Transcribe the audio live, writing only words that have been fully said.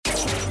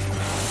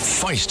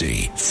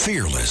Feisty,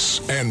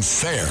 fearless, and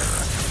fair.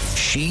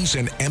 She's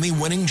an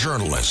Emmy-winning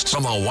journalist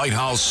from the White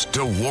House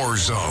to war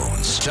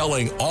zones,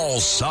 telling all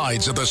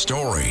sides of the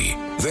story.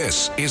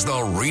 This is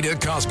the Rita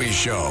Cosby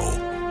Show.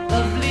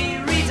 Lovely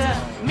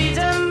Rita, meet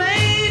a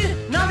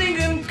maid. Nothing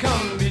can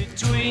come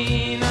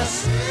between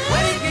us.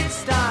 When it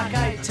gets dark,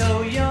 I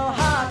tow your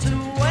heart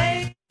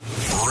away.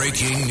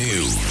 Breaking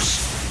news.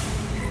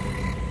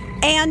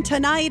 And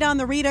tonight on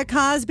the Rita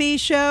Cosby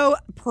Show,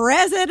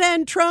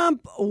 President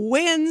Trump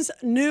wins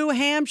New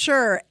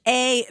Hampshire.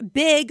 A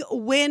big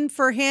win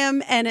for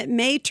him, and it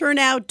may turn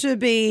out to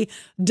be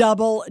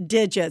double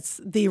digits.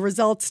 The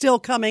results still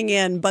coming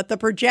in, but the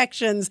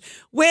projections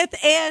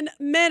within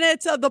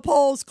minutes of the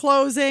polls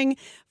closing.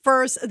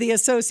 First, the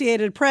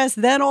Associated Press,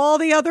 then all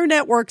the other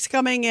networks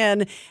coming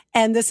in.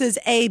 And this is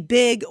a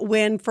big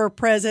win for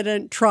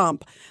President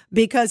Trump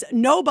because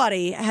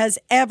nobody has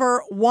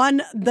ever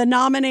won the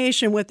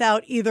nomination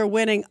without either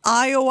winning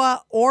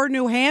Iowa or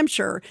New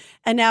Hampshire.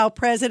 And now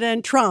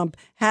President Trump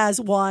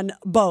has won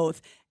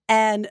both.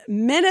 And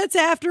minutes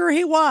after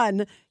he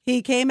won,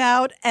 he came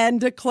out and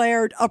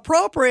declared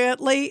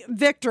appropriately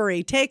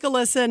victory. Take a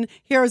listen.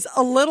 Here's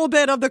a little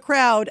bit of the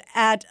crowd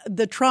at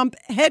the Trump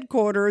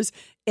headquarters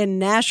in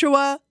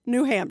Nashua,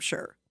 New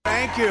Hampshire.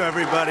 Thank you,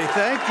 everybody.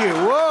 Thank you.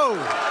 Whoa.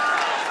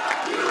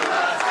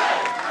 USA,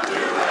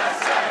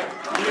 USA,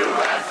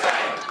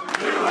 USA,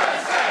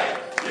 USA,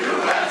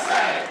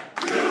 USA,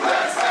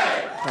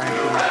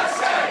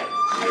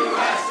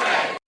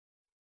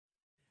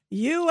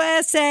 USA,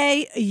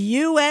 USA,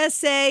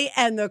 USA,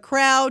 and the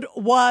crowd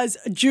was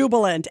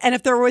jubilant. And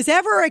if there was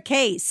ever a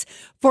case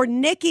for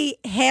Nikki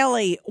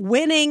Haley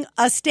winning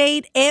a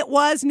state, it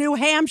was New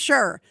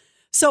Hampshire.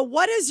 So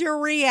what is your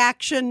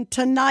reaction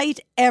tonight,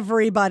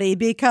 everybody?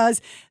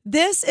 Because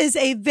this is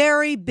a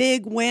very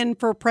big win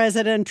for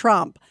President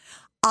Trump.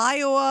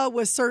 Iowa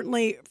was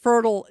certainly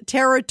fertile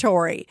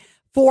territory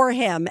for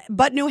him,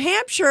 but New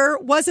Hampshire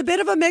was a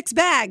bit of a mixed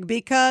bag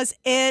because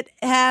it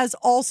has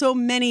also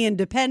many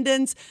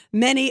independents,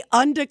 many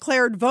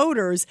undeclared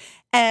voters,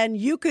 and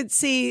you could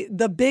see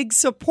the big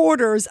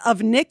supporters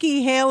of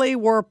Nikki Haley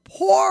were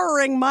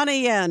pouring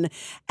money in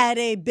at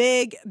a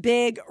big,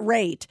 big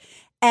rate.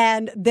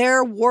 And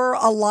there were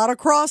a lot of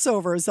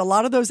crossovers. A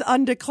lot of those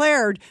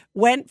undeclared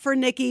went for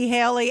Nikki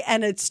Haley,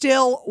 and it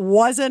still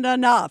wasn't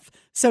enough.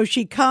 So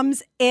she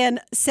comes in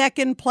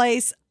second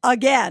place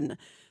again.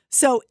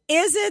 So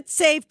is it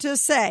safe to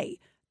say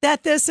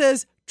that this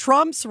is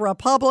Trump's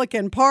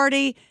Republican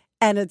Party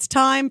and it's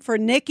time for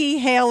Nikki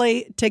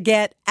Haley to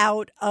get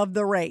out of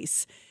the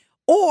race?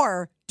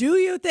 Or do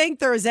you think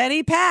there's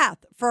any path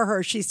for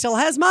her? She still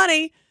has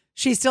money.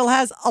 She still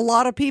has a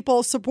lot of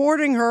people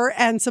supporting her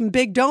and some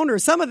big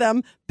donors, some of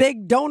them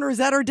big donors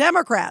that are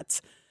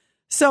Democrats.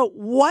 So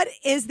what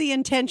is the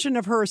intention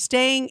of her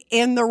staying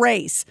in the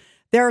race?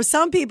 There are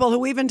some people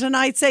who even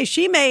tonight say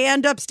she may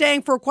end up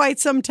staying for quite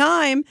some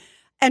time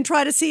and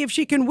try to see if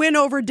she can win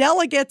over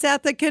delegates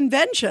at the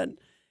convention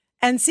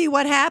and see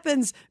what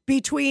happens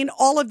between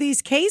all of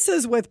these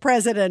cases with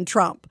President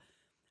Trump.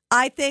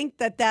 I think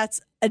that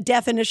that's a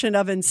definition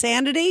of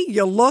insanity.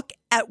 You look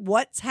at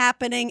what's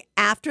happening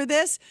after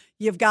this.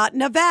 You've got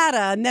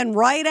Nevada, and then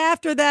right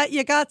after that,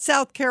 you got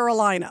South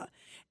Carolina.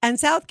 And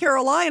South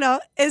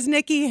Carolina is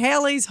Nikki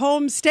Haley's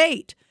home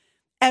state.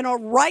 And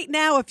right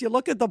now, if you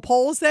look at the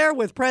polls there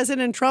with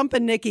President Trump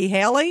and Nikki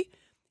Haley,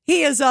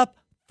 he is up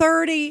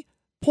 30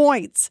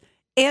 points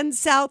in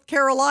South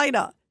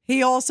Carolina.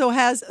 He also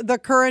has the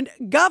current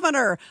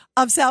governor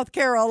of South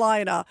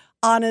Carolina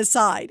on his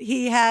side.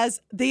 He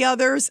has the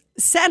others,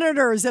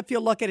 senators, if you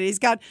look at it. He's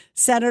got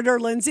Senator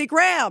Lindsey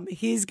Graham.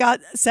 He's got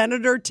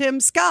Senator Tim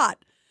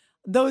Scott.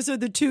 Those are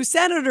the two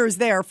senators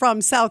there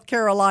from South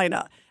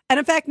Carolina. And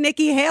in fact,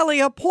 Nikki Haley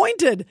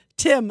appointed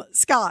Tim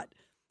Scott.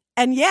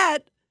 And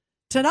yet,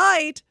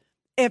 tonight,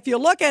 if you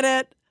look at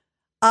it,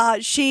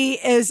 she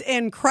is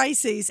in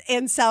crises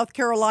in South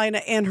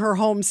Carolina in her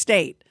home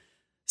state.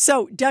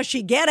 So does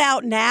she get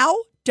out now?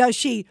 Does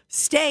she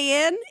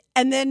stay in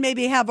and then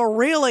maybe have a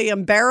really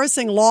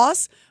embarrassing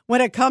loss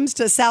when it comes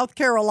to South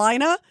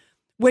Carolina,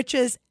 which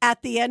is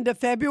at the end of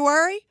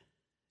February?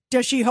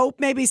 Does she hope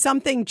maybe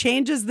something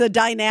changes the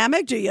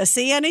dynamic? Do you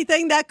see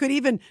anything that could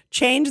even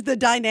change the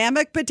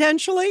dynamic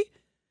potentially?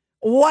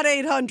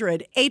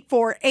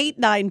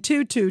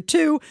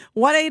 1-800-848-9222,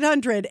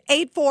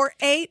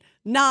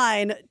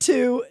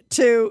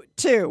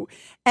 1-800-848-9222.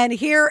 And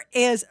here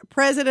is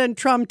President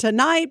Trump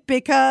tonight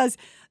because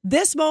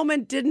this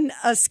moment didn't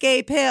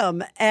escape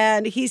him.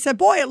 And he said,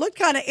 boy, it looked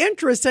kind of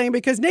interesting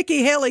because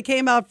Nikki Haley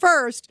came out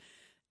first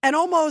and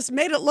almost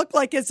made it look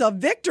like it's a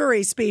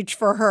victory speech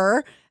for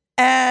her.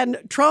 And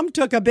Trump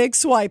took a big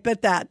swipe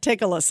at that.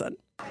 Take a listen.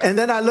 And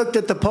then I looked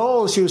at the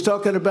polls. She was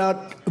talking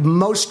about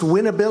most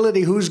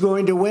winnability, who's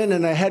going to win.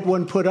 And I had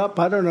one put up.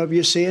 I don't know if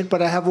you see it,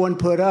 but I have one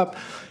put up.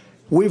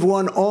 We've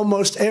won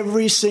almost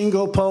every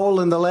single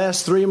poll in the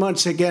last 3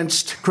 months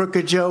against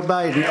crooked Joe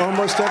Biden.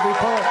 Almost every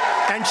poll.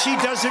 And she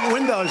doesn't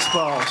win those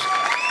polls.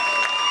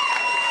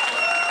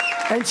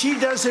 And she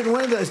doesn't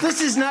win this.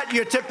 This is not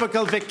your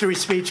typical victory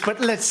speech, but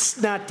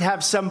let's not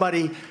have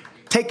somebody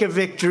take a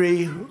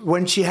victory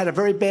when she had a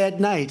very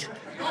bad night.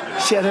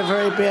 She had a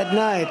very bad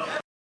night.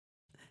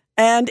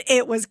 And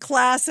it was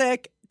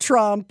classic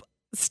Trump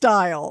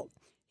style.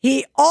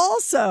 He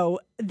also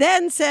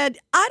then said,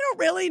 I don't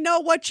really know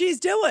what she's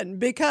doing,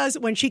 because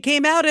when she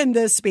came out in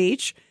this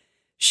speech,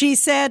 she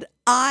said,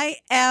 I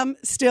am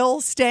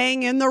still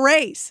staying in the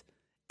race.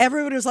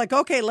 Everybody was like,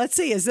 okay, let's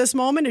see. Is this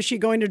moment, is she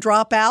going to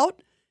drop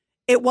out?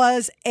 It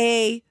was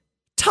a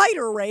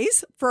tighter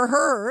race for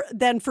her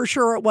than for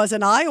sure it was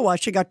in Iowa.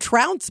 She got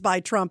trounced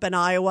by Trump in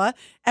Iowa.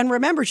 And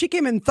remember, she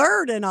came in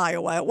third in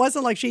Iowa. It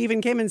wasn't like she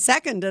even came in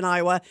second in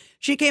Iowa.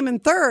 She came in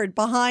third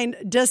behind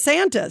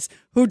DeSantis,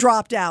 who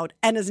dropped out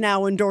and is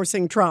now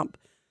endorsing Trump.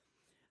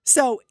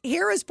 So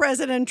here is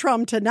President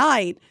Trump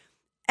tonight.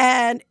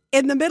 And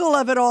in the middle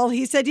of it all,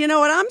 he said, you know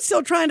what? I'm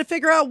still trying to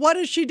figure out, what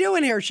is she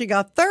doing here? She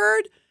got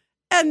third.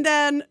 And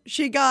then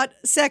she got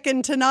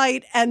second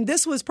tonight, and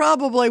this was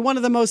probably one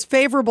of the most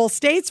favorable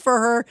states for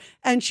her,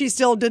 and she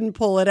still didn't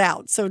pull it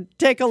out. So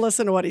take a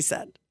listen to what he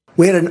said.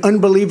 We had an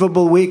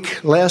unbelievable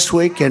week last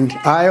week in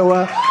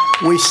Iowa.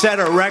 We set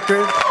a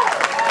record.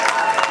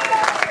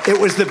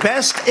 It was the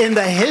best in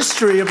the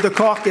history of the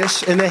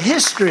caucus, in the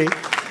history.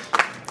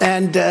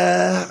 And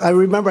I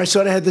remember I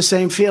sort of had the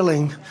same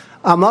feeling.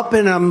 I'm up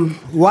and I'm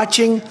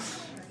watching.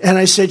 And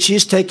I said,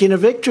 she's taking a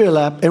victory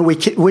lap. And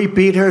we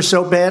beat her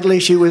so badly.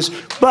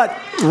 But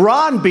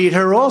Ron beat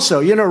her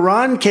also. You know,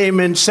 Ron came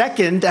in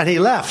second and he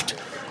left.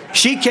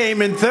 She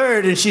came in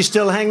third and she's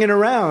still hanging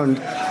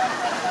around.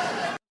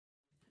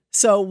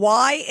 So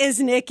why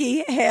is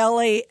Nikki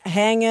Haley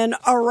hanging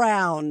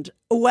around?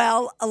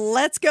 Well,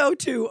 let's go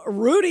to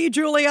Rudy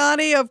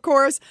Giuliani, of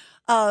course,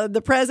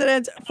 the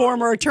president's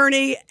former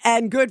attorney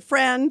and good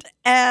friend.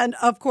 And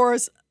of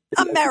course,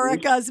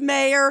 America's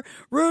mayor.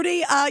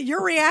 Rudy,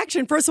 your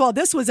reaction. First of all,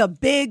 this was a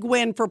big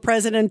win for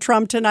President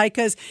Trump tonight,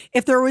 because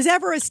if there was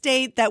ever a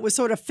state that was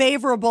sort of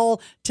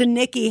favorable to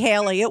Nikki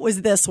Haley, it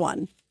was this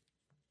one.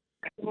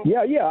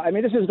 Yeah. I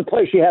mean, this is the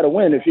place she had to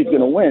win if she's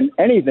going to win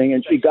anything,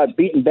 and she got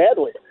beaten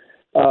badly.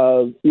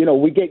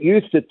 We get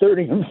used to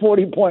 30 and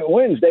 40-point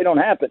wins. They don't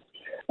happen.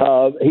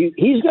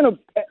 He's going to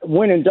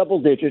win in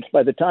double digits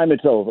by the time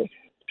it's over.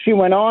 She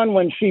went on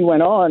when she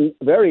went on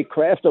very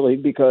craftily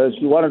because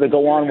she wanted to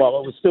go on while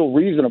it was still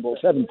reasonable,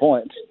 7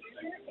 points.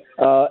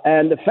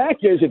 And the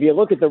fact is, if you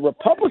look at the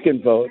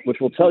Republican vote, which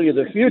will tell you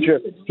the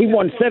future, he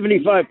won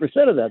 75%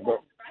 of that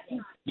vote.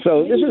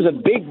 So this is a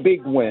big,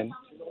 big win.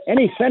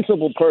 Any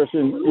sensible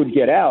person would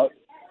get out,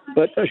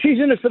 but she's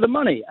in it for the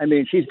money. I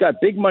mean, she's got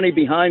big money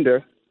behind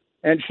her,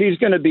 and she's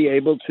going to be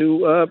able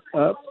to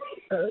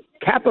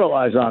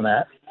capitalize on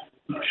that.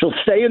 She'll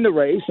stay in the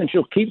race, and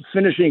she'll keep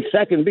finishing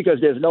second because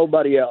there's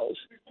nobody else.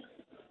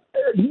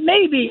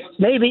 Maybe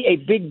a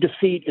big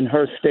defeat in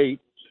her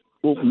state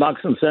will knock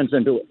some sense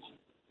into it,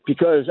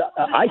 because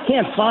I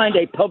can't find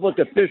a public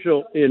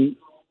official in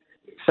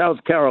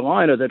South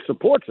Carolina that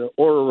supports her,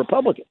 or a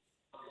Republican.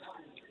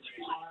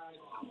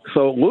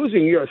 So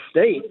losing your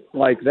state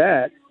like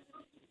that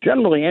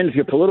generally ends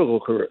your political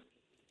career.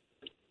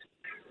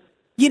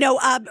 You know,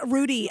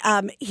 Rudy,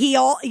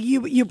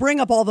 you bring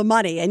up all the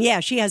money, and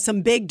yeah, she has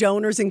some big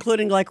donors,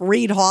 including like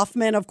Reid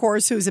Hoffman, of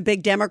course, who's a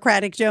big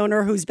Democratic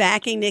donor who's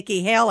backing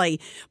Nikki Haley.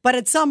 But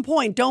at some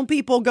point, don't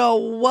people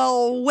go,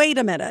 well, wait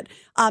a minute?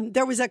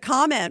 There was a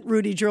comment,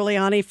 Rudy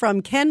Giuliani,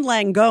 from Ken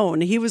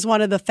Langone. He was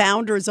one of the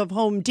founders of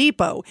Home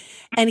Depot,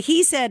 and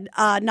he said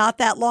not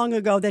that long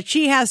ago that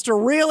she has to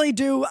really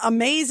do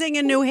amazing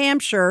in New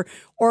Hampshire,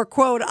 or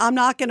quote, I'm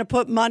not going to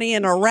put money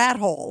in a rat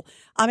hole.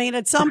 I mean,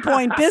 at some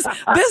point,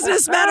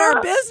 businessmen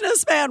are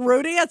businessmen,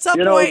 Rudy. At some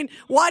point,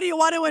 why do you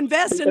want to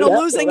invest in a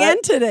losing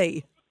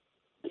entity?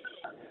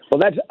 Well,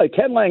 that's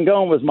Ken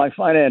Langone was my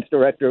finance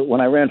director when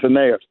I ran for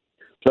mayor.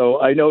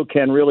 So I know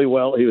Ken really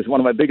well. He was one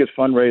of my biggest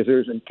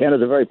fundraisers, and Ken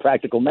is a very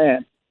practical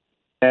man.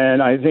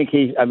 And I think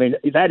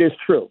that is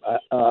true.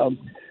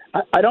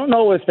 I don't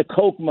know if the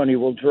Coke money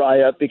will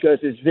dry up because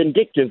it's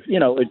vindictive. You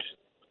know,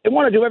 they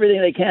want to do everything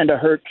they can to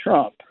hurt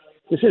Trump.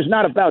 This is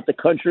not about the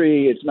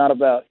country. It's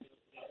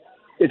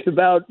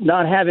about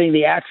not having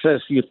the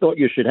access you thought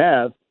you should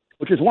have,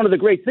 which is one of the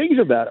great things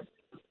about him.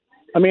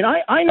 I mean,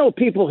 I know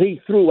people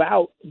he threw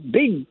out,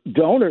 big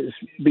donors,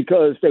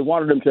 because they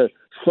wanted him to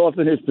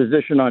soften his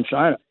position on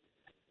China.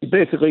 He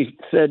basically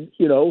said,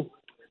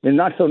 in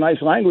not so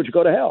nice language,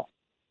 go to hell.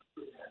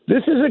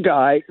 This is a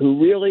guy who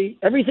really,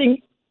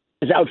 everything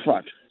is out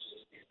front.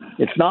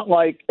 It's not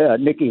like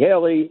Nikki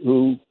Haley,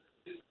 who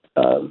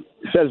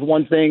says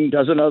one thing,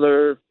 does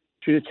another.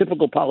 She's a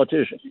typical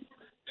politician.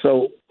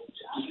 So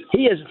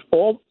he's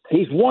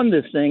won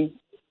this thing.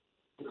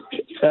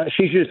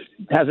 She just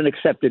hasn't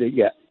accepted it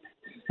yet.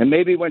 And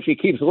maybe when she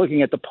keeps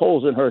looking at the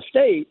polls in her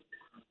state,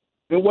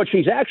 what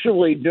she's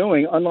actually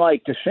doing,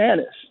 unlike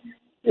DeSantis,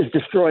 is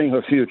destroying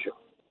her future.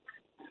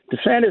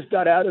 DeSantis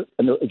got out at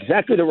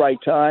exactly the right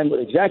time, with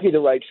exactly the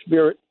right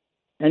spirit,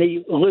 and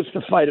he lives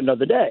to fight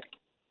another day.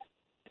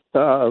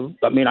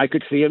 I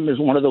could see him as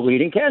one of the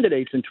leading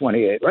candidates in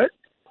 28, right?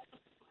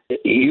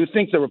 You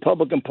think the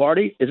Republican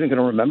Party isn't going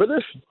to remember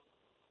this?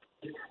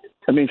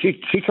 I mean,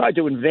 she tried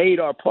to invade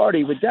our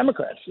party with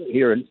Democrats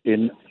here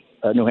in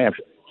New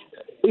Hampshire.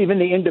 Even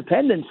the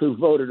independents who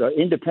voted are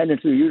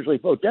independents who usually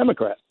vote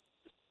Democrat.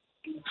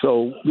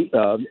 So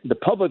the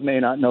public may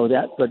not know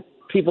that, but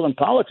people in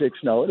politics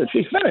know that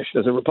she's finished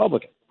as a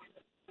Republican.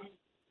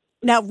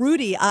 Now,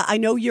 Rudy, I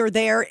know you're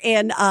there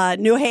in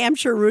New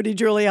Hampshire, Rudy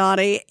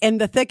Giuliani, in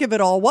the thick of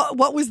it all.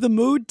 What was the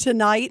mood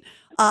tonight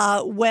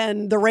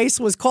when the race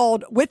was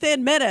called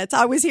within minutes?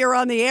 I was here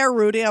on the air,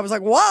 Rudy. I was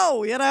like, whoa,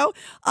 what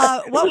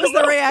was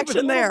the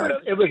reaction there?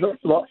 It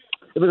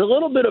was a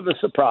little bit of a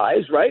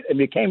surprise, right?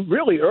 And it came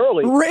really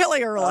early.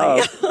 Really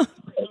early.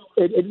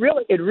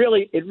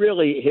 It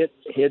really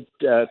hit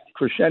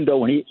crescendo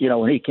when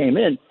he came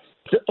in.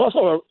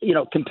 Also,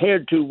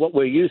 compared to what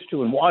we're used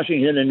to in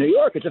Washington and New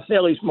York, it's a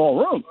fairly small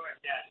room,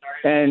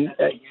 and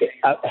it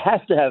has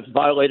to have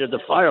violated the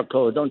fire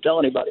code. Don't tell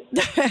anybody.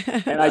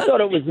 And I thought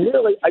it was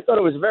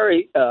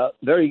very,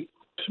 very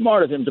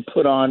smart of him to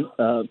put on,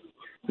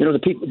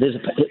 the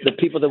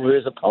people that were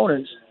his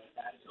opponents,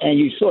 and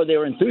you saw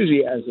their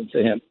enthusiasm for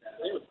him.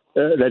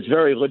 That's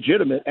very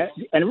legitimate,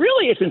 and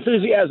really, it's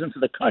enthusiasm for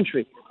the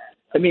country.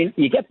 I mean,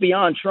 you get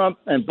beyond Trump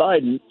and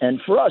Biden,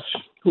 and for us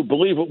who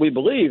believe what we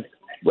believe,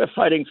 we're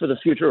fighting for the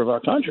future of our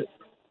country.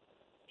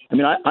 I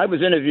mean, I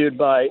was interviewed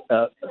by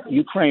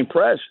Ukraine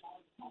press,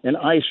 and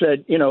I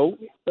said,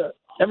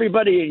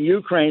 everybody in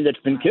Ukraine that's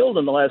been killed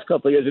in the last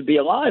couple of years would be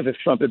alive if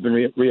Trump had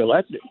been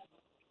reelected.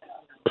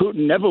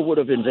 Putin never would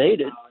have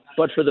invaded,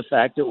 but for the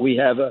fact that we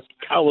have a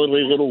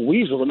cowardly little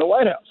weasel in the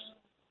White House.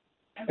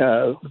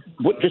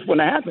 Just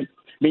wouldn't happen.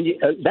 I mean,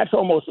 that's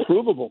almost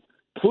provable.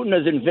 Putin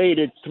has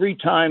invaded 3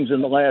 times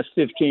in the last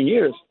 15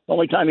 years. The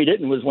only time he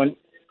didn't was when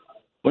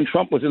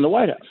Trump was in the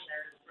White House.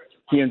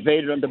 He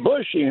invaded under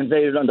Bush, he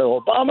invaded under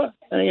Obama,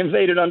 and he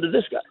invaded under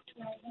this guy,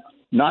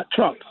 not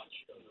Trump.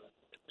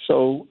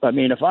 So, I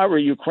mean, if I were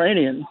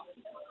Ukrainian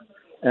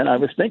and I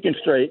was thinking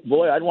straight,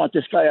 boy, I'd want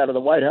this guy out of the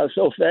White House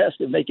so fast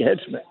it'd make your head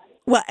spin.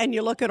 Well, and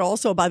you look at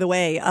also, by the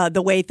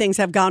way things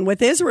have gone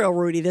with Israel,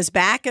 Rudy, this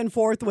back and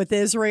forth with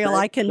Israel,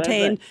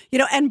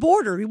 and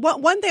border.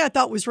 One thing I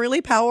thought was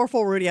really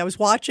powerful, Rudy, I was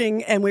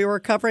watching and we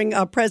were covering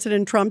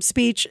President Trump's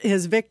speech,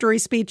 his victory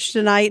speech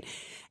tonight.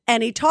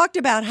 And he talked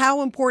about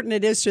how important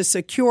it is to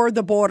secure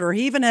the border.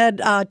 He even had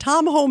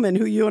Tom Homan,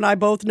 who you and I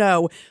both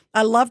know.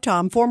 I love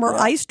Tom, former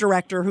ICE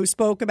director, who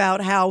spoke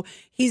about how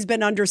he's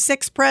been under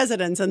 6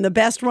 presidents, and the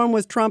best one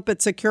was Trump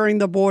at securing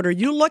the border.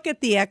 You look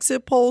at the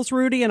exit polls,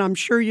 Rudy, and I'm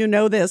sure you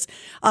know this.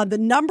 The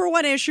number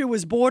one issue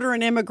was border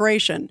and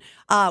immigration,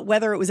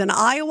 whether it was in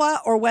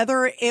Iowa or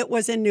whether it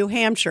was in New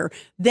Hampshire.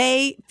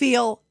 They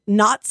feel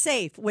not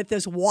safe with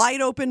this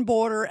wide open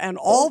border and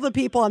all the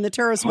people on the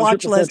terrorist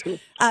watch list.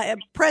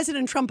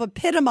 President Trump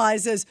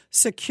epitomizes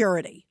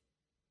security.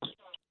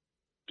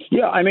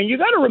 Yeah, I mean, you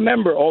got to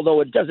remember,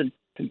 although it doesn't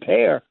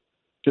compare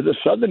to the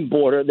southern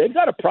border, they've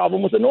got a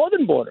problem with the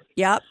northern border.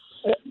 Yep.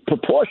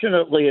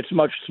 Proportionately, it's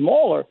much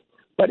smaller,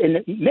 but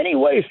in many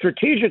ways,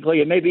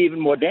 strategically, it may be even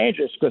more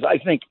dangerous because I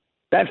think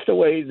that's the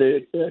way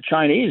the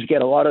Chinese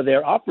get a lot of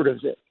their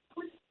operatives in.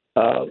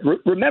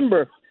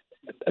 Remember,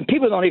 and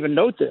people don't even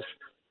note this,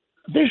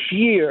 this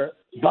year,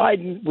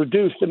 Biden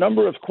reduced the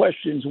number of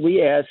questions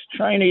we asked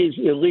Chinese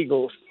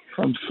illegals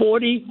from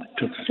 40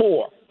 to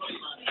 4.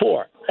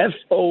 4,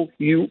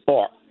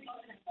 F-O-U-R.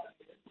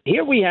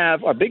 Here we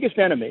have our biggest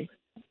enemy.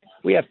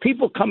 We have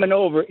people coming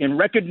over in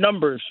record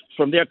numbers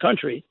from their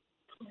country,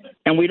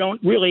 and we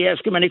don't really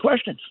ask them any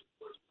questions.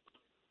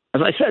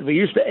 As I said, we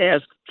used to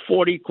ask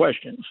 40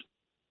 questions,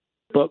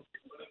 but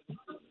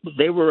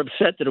they were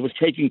upset that it was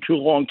taking too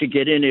long to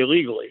get in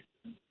illegally.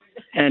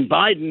 And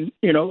Biden,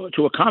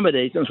 to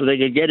accommodate them so they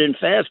could get in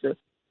faster,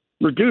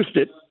 reduced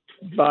it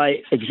by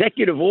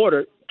executive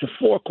order to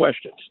 4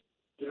 questions.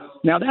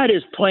 Now, that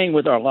is playing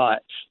with our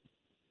lives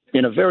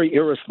in a very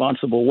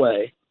irresponsible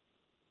way.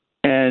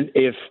 And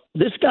if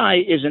this guy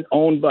isn't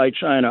owned by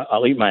China,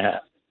 I'll eat my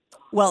hat.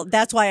 Well,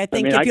 that's why I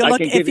think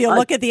if you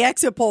look at the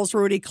exit polls,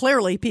 Rudy,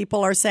 clearly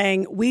people are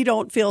saying we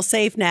don't feel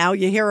safe now.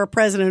 You hear a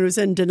president who's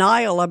in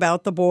denial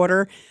about the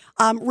border.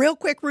 Real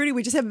quick, Rudy,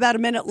 we just have about a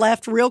minute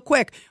left. Real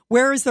quick,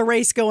 where is the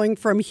race going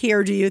from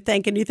here, do you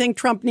think? And do you think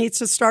Trump needs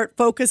to start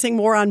focusing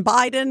more on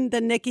Biden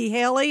than Nikki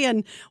Haley?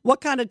 And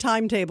what kind of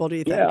timetable do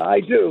you think? Yeah,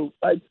 I do.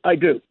 I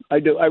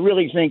do. I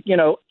really think,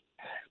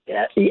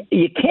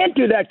 you can't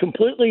do that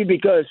completely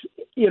because,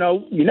 you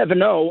never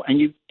know. And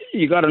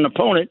you got an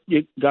opponent,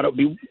 you got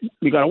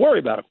to worry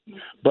about him.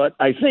 But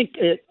I think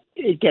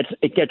it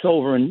gets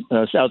over in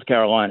South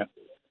Carolina.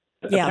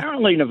 Yeah.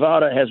 Apparently,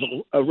 Nevada has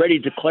already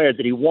declared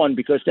that he won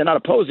because they're not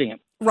opposing him.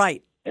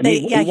 Right.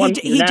 He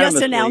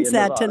just announced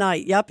that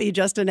tonight. Yep, he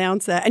just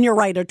announced that. And you're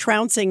right, a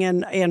trouncing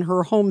in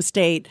her home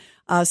state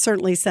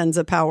certainly sends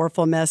a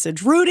powerful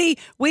message. Rudy,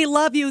 we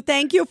love you.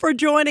 Thank you for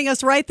joining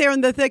us right there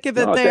in the thick of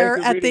it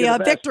at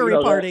the victory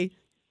party.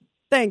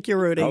 Thank you,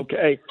 Rudy.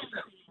 Okay.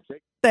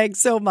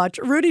 Thanks so much.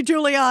 Rudy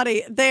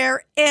Giuliani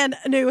there in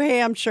New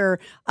Hampshire,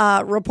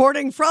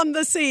 reporting from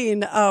the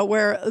scene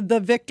where the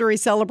victory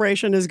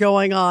celebration is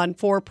going on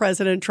for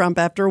President Trump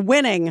after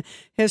winning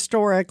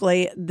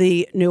historically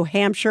the New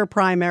Hampshire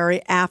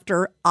primary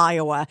after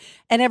Iowa.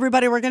 And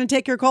everybody, we're going to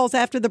take your calls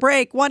after the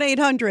break,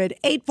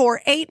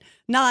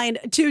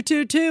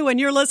 1-800-848-9222. And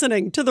you're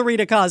listening to The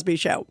Rita Cosby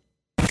Show.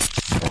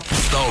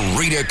 The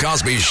Rita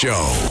Cosby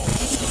Show.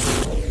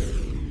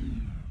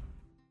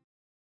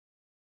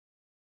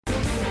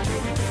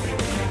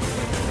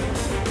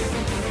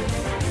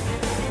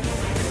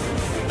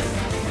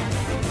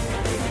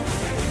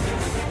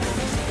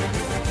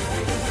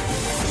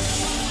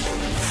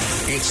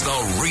 It's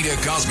the Rita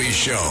Cosby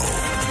Show.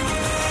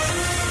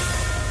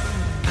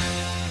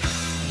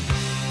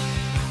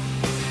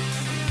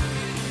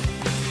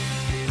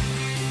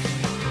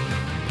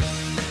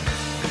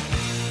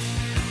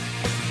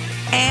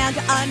 And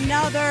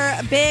another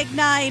big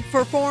night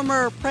for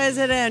former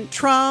President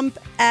Trump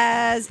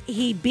as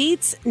he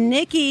beats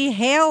Nikki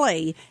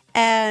Haley.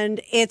 And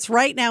it's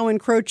right now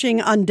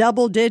encroaching on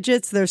double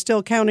digits. They're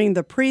still counting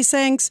the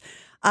precincts.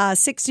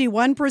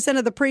 61%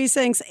 of the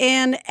precincts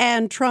in,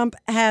 and Trump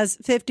has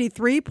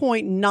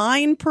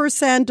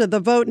 53.9% of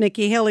the vote.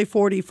 Nikki Haley,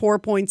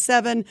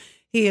 44.7%.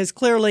 He is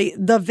clearly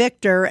the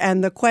victor.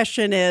 And the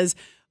question is,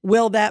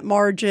 will that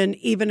margin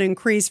even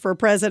increase for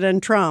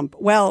President Trump?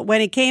 Well,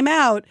 when he came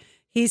out,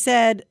 he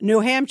said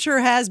New Hampshire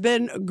has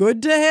been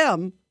good to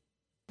him.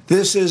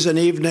 This is an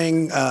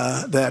evening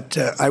that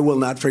I will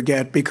not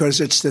forget because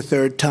it's the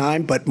third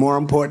time. But more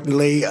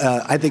importantly,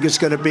 I think it's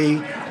going to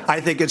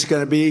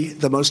be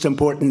the most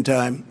important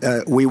time.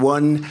 We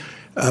won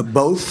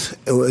both.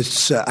 It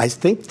was, I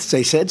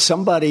think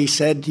somebody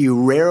said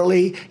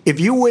if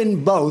you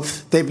win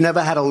both, they've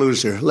never had a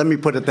loser. Let me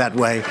put it that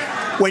way.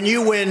 When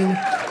you win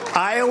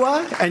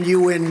Iowa and you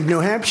win New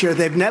Hampshire,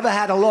 they've never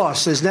had a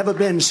loss. There's never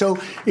been. So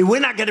we're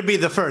not going to be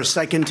the first,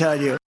 I can tell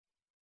you.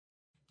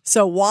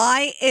 So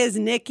why is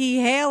Nikki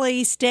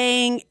Haley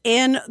staying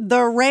in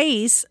the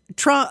race?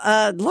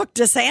 Look,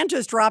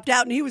 DeSantis dropped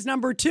out and he was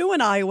number 2 in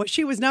Iowa.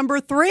 She was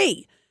number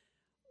 3.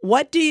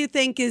 What do you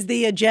think is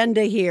the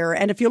agenda here?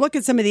 And if you look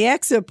at some of the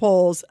exit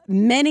polls,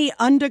 many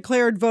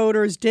undeclared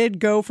voters did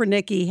go for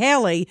Nikki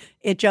Haley.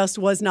 It just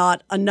was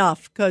not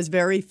enough because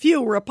very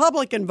few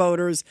Republican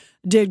voters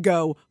did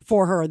go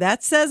for her.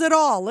 That says it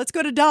all. Let's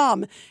go to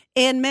Dom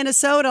in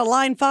Minnesota,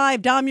 line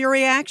 5. Dom, your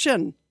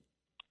reaction.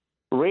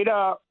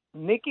 Rita,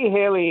 Nikki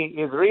Haley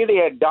is really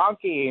a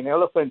donkey in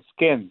elephant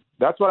skin.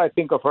 That's what I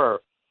think of her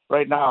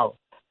right now.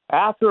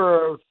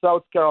 After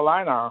South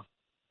Carolina,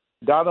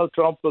 Donald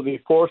Trump will be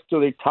forced to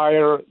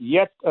retire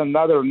yet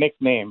another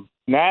nickname,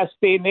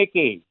 Nasty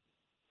Nikki.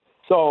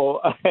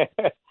 So,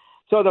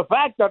 so the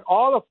fact that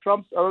all of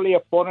Trump's early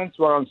opponents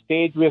were on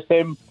stage with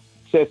him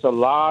says a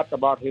lot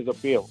about his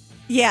appeal.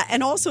 Yeah,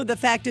 and also the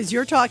fact is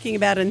you're talking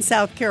about in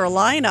South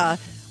Carolina.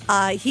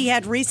 He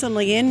had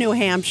recently in New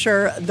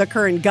Hampshire the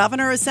current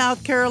governor of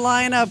South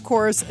Carolina, of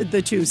course,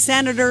 the 2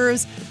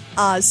 senators,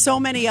 so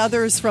many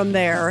others from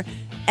there.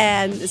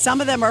 And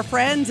some of them are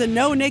friends and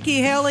know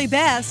Nikki Haley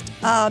best.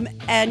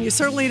 And you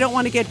certainly don't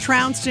want to get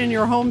trounced in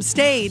your home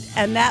state.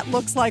 And that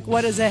looks like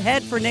what is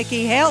ahead for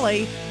Nikki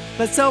Haley.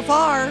 But so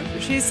far,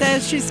 she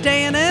says she's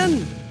staying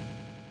in.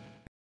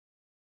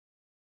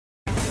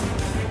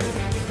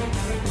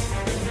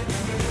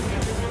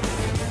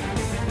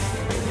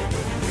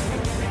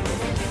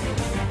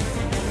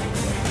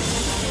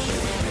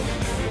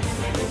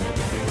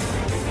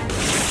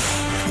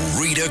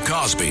 Rita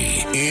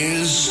Cosby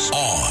is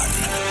on.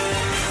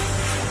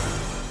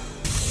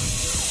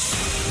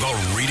 The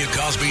Rita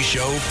Cosby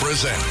Show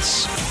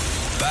presents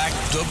Back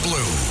the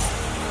Blue.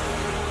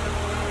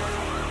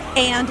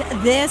 And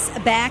this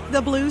Back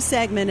the Blue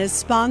segment is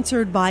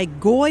sponsored by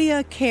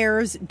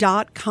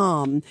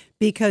GoyaCares.com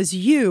because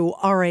you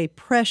are a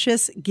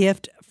precious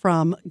gift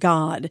from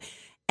God.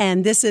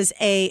 And this is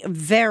a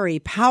very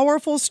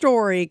powerful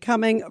story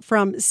coming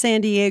from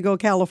San Diego,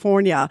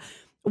 California,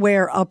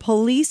 where a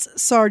police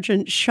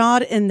sergeant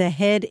shot in the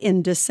head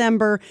in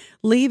December,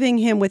 leaving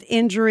him with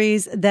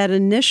injuries that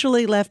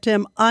initially left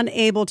him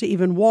unable to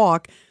even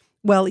walk.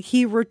 Well,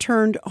 he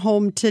returned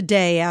home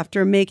today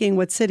after making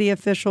what city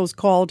officials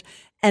called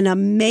an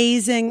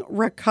amazing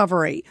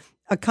recovery.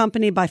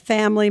 Accompanied by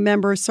family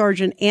member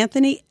Sergeant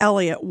Anthony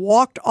Elliott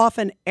walked off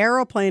an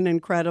airplane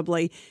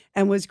incredibly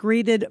and was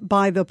greeted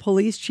by the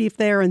police chief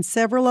there and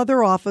several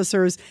other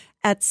officers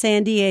at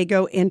San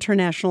Diego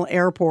International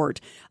Airport.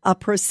 A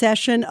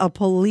procession of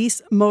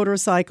police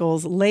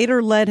motorcycles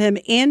later led him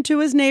into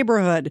his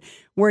neighborhood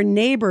where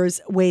neighbors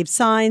waved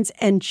signs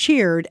and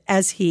cheered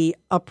as he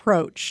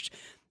approached.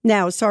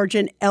 Now,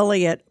 Sergeant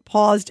Elliott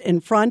paused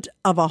in front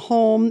of a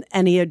home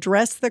and he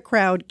addressed the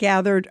crowd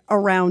gathered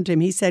around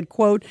him. He said,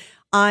 quote,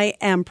 "I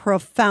am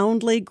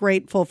profoundly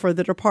grateful for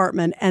the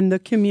department and the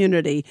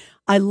community.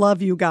 I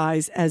love you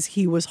guys," as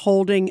he was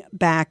holding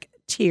back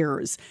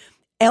tears.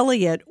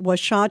 Elliott was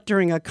shot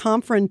during a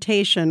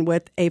confrontation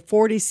with a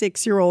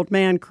 46-year-old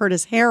man,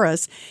 Curtis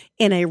Harris,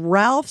 in a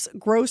Ralph's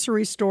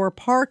grocery store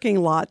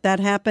parking lot. That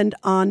happened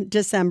on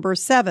December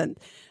 7th.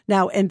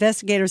 Now,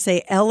 investigators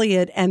say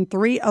Elliott and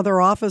 3 other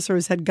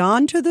officers had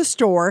gone to the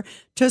store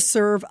to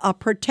serve a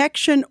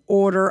protection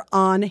order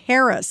on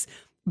Harris.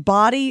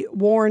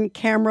 Body-worn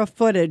camera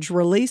footage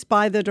released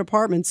by the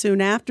department soon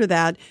after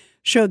that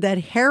showed that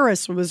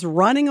Harris was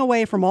running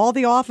away from all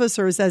the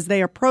officers as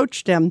they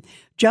approached him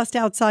just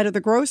outside of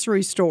the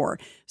grocery store.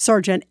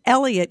 Sergeant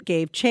Elliott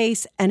gave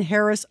chase and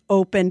Harris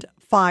opened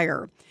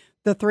fire.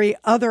 The 3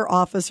 other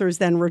officers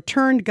then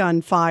returned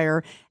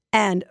gunfire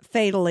and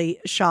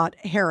fatally shot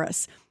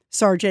Harris.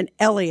 Sergeant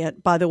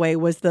Elliott, by the way,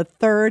 was the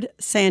 3rd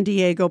San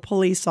Diego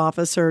police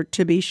officer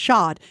to be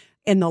shot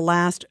in the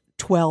last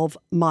 12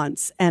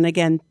 months. And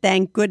again,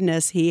 thank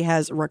goodness he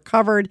has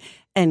recovered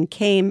and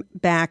came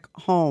back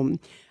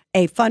home.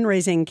 A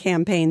fundraising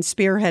campaign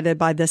spearheaded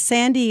by the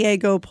San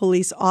Diego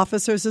Police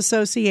Officers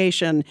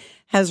Association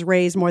has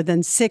raised more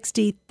than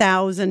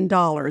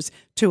 $60,000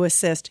 to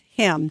assist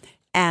him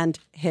and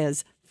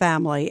his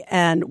family.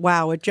 And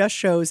wow, it just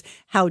shows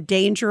how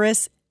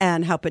dangerous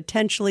and how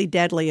potentially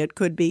deadly it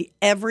could be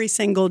every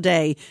single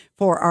day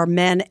for our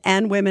men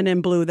and women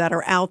in blue that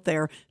are out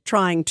there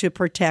trying to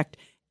protect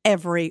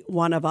every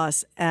one of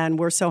us. And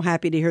we're so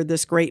happy to hear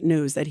this great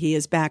news that he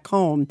is back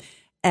home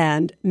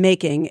and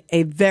making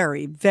a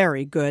very,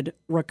 very good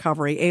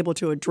recovery, able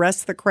to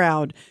address the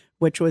crowd,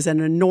 which was an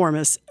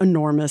enormous,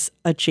 enormous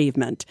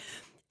achievement.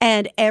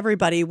 And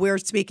everybody, we're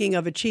speaking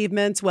of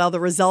achievements. Well, the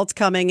results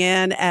coming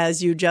in,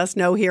 as you just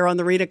know, here on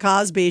the Rita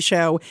Cosby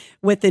Show,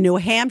 with the New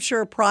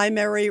Hampshire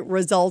primary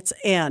results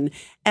in.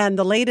 And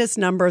the latest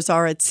numbers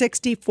are at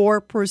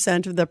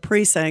 64% of the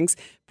precincts.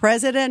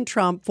 President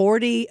Trump,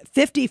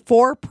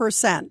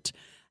 54%.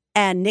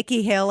 And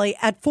Nikki Haley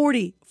at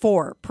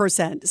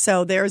 44%.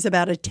 So there's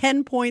about a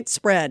 10-point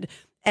spread,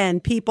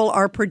 and people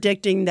are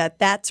predicting that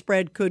that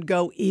spread could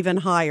go even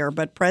higher.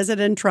 But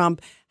President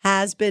Trump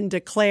has been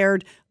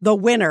declared the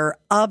winner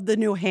of the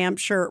New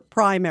Hampshire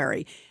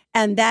primary.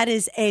 And that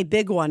is a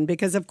big one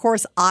because, of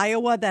course,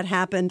 Iowa, that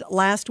happened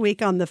last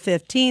week on the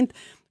 15th.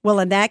 Well,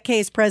 in that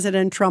case,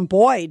 President Trump,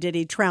 boy, did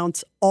he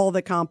trounce all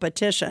the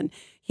competition.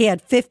 He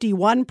had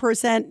 51%,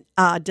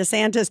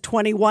 DeSantis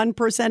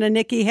 21%, and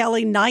Nikki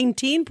Haley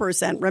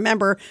 19%.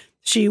 Remember,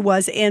 she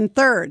was in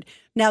third.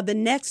 Now, the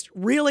next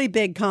really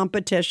big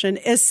competition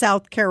is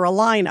South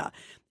Carolina,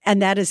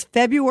 and that is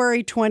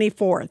February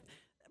 24th.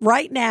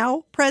 Right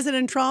now,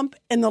 President Trump,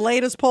 in the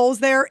latest polls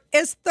there,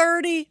 is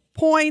 30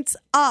 points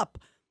up.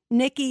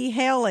 Nikki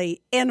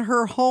Haley in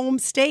her home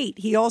state.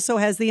 He also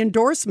has the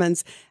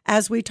endorsements,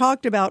 as we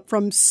talked about,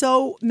 from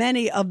so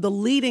many of the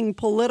leading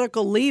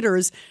political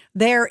leaders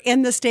there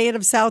in the state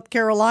of South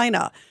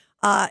Carolina.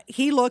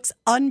 He looks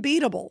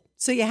unbeatable.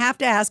 So you have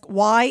to ask,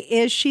 why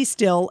is she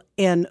still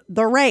in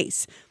the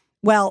race?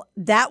 Well,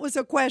 that was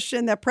a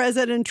question that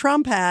President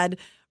Trump had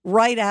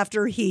right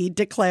after he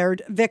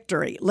declared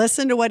victory.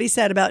 Listen to what he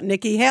said about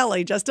Nikki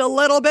Haley just a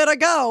little bit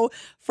ago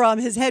from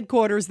his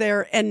headquarters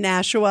there in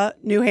Nashua,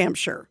 New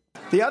Hampshire.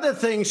 The other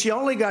thing, she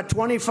only got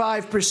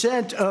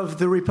 25% of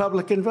the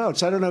Republican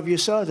votes. I don't know if you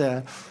saw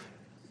that.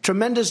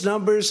 Tremendous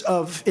numbers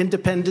of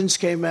independents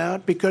came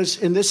out because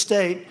in this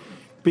state,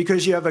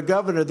 because you have a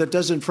governor that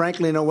doesn't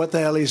frankly know what the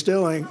hell he's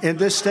doing in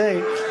this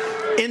state,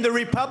 in the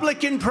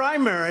Republican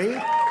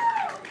primary,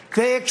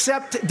 they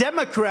accept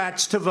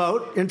Democrats to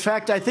vote. In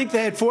fact, I think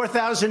they had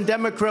 4,000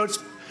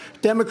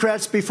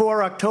 Democrats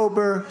before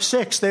October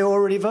 6th. They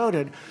already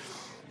voted.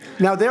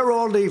 Now, they're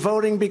only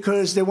voting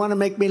because they want to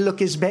make me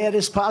look as bad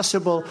as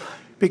possible.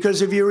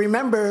 Because if you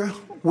remember,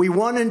 we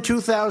won in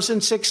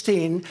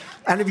 2016.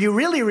 And if you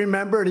really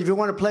remember, and if you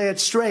want to play it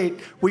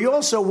straight, we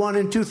also won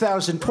in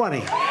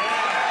 2020.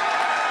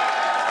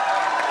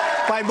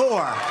 By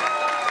more.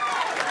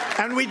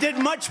 And we did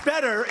much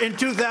better in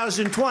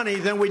 2020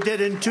 than we did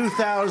in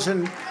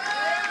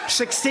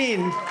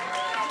 2016.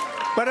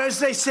 But as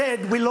they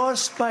said, we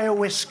lost by a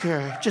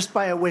whisker, just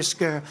by a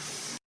whisker.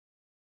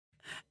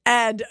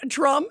 And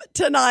Trump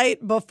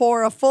tonight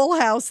before a full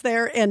house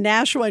there in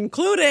Nashua,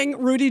 including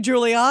Rudy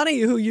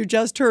Giuliani, who you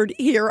just heard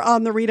here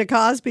on the Rita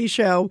Cosby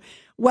Show.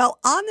 Well,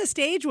 on the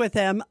stage with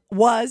him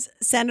was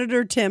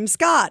Senator Tim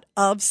Scott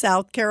of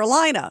South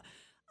Carolina.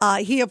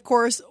 He, of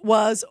course,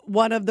 was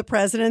one of the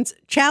president's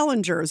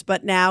challengers,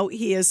 but now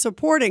he is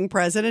supporting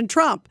President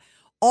Trump.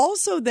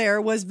 Also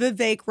there was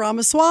Vivek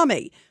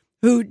Ramaswamy,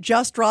 who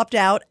just dropped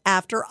out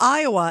after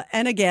Iowa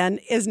and again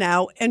is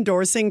now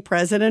endorsing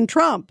President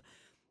Trump.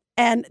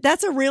 And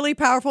that's a really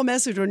powerful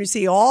message when you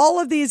see all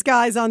of these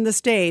guys on the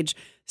stage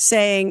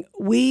saying,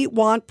 we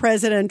want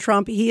President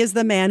Trump. He is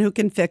the man who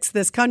can fix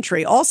this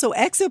country. Also,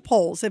 exit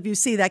polls, if you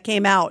see, that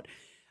came out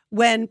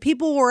when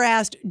people were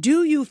asked,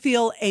 do you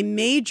feel a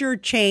major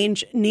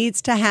change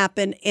needs to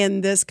happen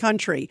in this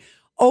country?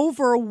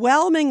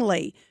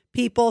 Overwhelmingly,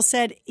 people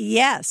said,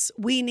 yes,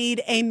 we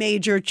need a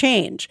major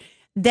change.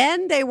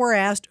 Then they were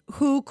asked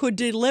who could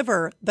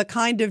deliver the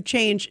kind of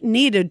change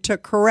needed to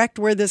correct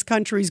where this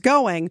country's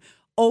going.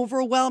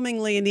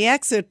 overwhelmingly in the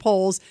exit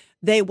polls,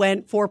 they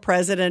went for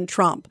President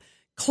Trump.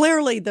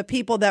 Clearly, the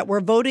people that were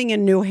voting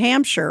in New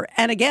Hampshire,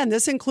 and again,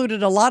 this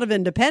included a lot of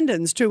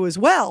independents too as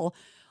well,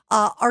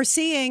 are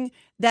seeing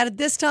that at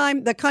this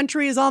time the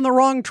country is on the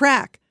wrong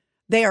track.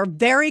 They are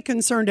very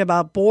concerned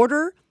about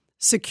border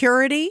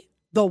security,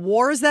 the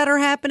wars that are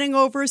happening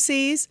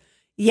overseas,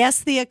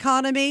 yes, the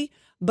economy,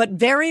 but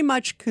very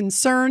much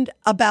concerned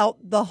about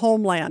the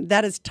homeland.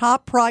 That is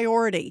top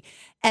priority.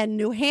 And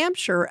New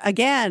Hampshire,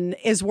 again,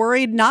 is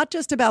worried not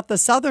just about the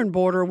southern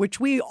border, which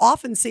we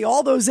often see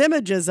all those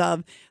images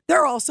of.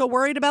 They're also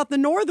worried about the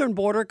northern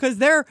border because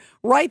they're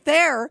right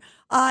there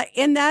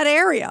in that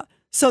area.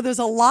 So there's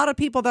a lot of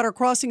people that are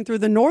crossing through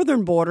the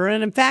northern border.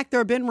 And in fact, there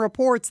have been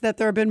reports that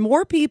there have been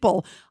more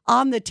people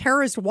on the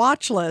terrorist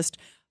watch list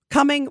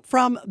coming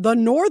from the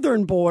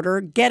northern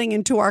border getting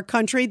into our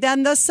country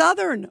than the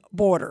southern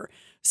border.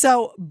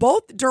 So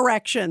both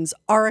directions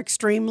are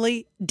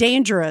extremely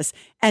dangerous.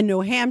 And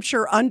New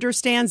Hampshire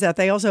understands that.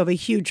 They also have a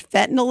huge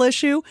fentanyl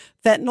issue.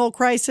 Fentanyl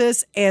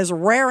crisis is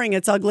rearing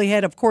its ugly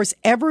head, of course,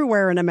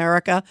 everywhere in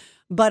America,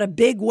 but a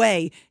big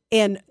way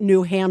in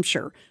New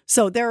Hampshire.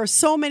 So there are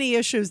so many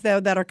issues, though,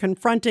 that are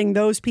confronting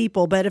those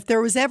people. But if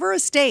there was ever a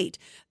state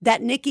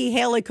that Nikki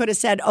Haley could have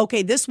said,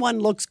 okay, this one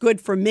looks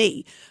good for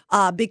me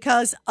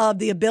because of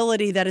the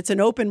ability that it's an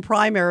open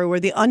primary where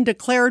the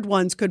undeclared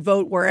ones could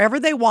vote wherever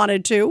they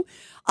wanted to.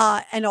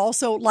 And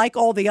also, like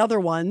all the other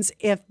ones,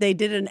 if they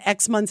did it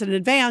X months in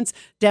advance,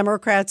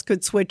 Democrats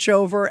could switch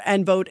over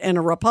and vote in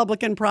a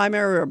Republican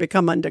primary or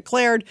become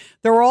undeclared.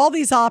 There were all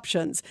these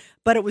options,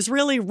 but it was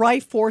really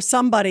rife for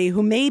somebody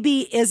who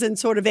maybe isn't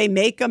sort of a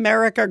Make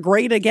America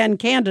Great Again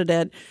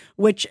candidate,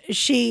 which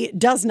she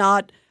does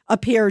not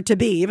appear to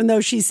be, even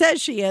though she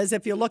says she is.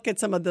 If you look at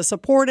some of the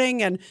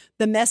supporting and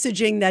the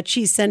messaging that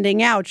she's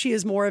sending out, she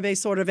is more of a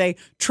sort of a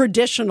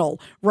traditional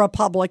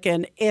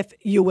Republican, if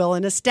you will,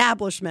 an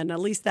establishment.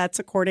 At least that's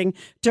according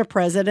to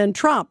President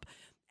Trump.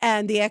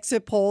 And the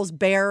exit polls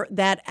bear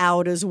that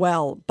out as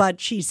well.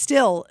 But she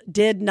still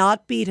did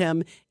not beat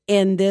him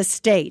in this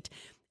state.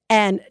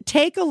 And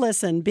take a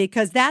listen,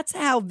 because that's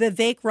how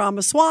Vivek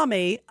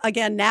Ramaswamy,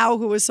 again, now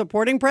who is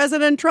supporting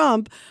President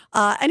Trump,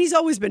 and he's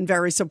always been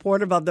very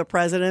supportive of the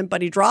president,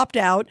 but he dropped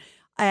out,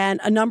 and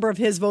a number of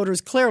his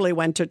voters clearly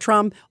went to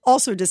Trump.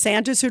 Also,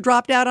 DeSantis, who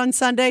dropped out on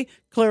Sunday,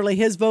 clearly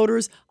his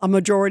voters, a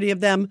majority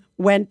of them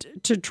went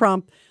to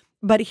Trump.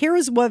 But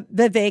here's what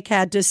Vivek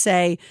had to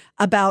say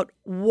about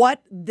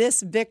what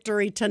this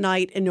victory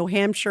tonight in New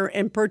Hampshire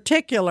in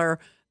particular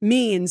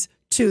means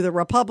to the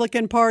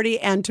Republican Party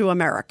and to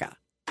America.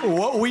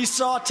 What we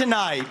saw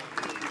tonight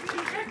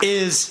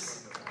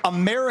is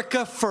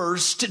America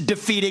first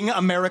defeating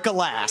America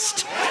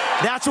last.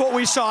 That's what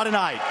we saw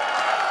tonight.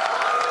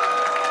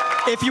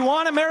 If you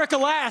want America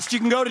last, you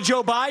can go to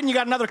Joe Biden. You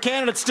got another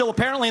candidate still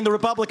apparently in the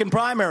Republican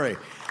primary.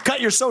 Cut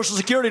your Social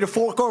Security to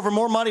fork over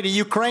more money to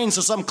Ukraine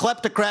so some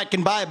kleptocrat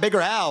can buy a bigger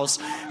house.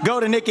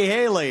 Go to Nikki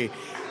Haley.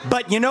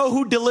 But you know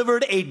who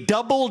delivered a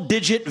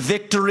double-digit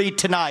victory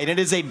tonight? It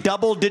is a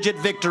double-digit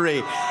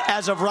victory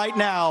as of right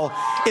now,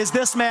 is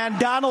this man,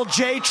 Donald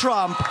J.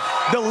 Trump,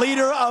 the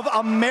leader of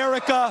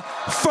America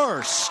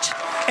First.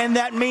 And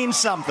that means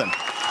something.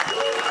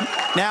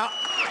 Now,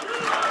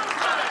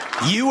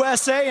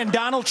 USA and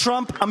Donald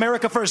Trump,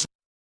 America First.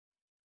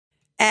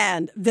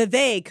 And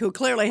Vivek, who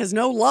clearly has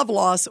no love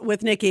loss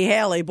with Nikki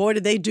Haley, boy,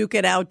 did they duke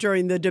it out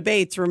during the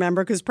debates,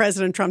 remember? Because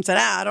President Trump said,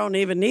 I don't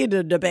even need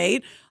a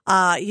debate.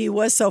 He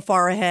was so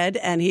far ahead,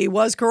 and he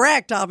was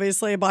correct,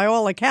 obviously, by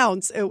all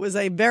accounts. It was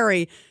a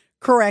very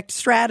correct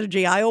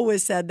strategy. I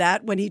always said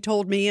that when he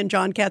told me and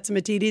John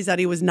Catsimatidis that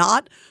he was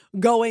not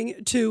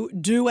going to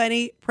do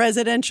any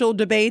presidential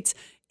debates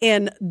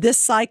in this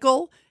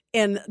cycle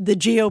in the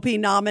GOP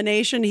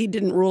nomination. He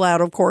didn't rule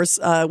out, of course,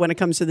 when it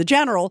comes to the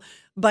general,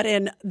 but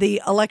in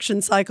the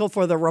election cycle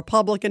for the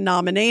Republican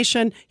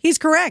nomination, he's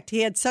correct.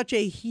 He had such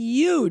a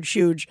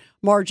huge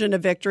margin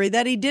of victory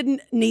that he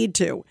didn't need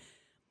to.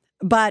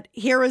 But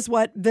here is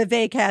what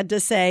Vivek had to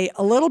say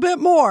a little bit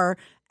more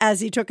as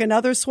he took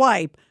another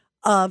swipe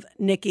of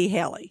Nikki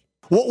Haley.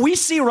 What we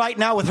see right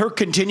now with her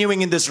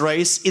continuing in this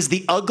race is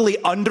the ugly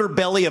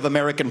underbelly of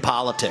American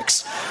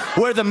politics,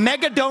 where the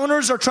mega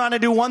donors are trying to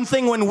do one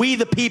thing when we,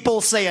 the people,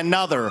 say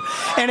another.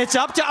 And it's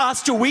up to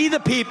us, to we, the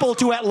people,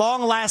 to at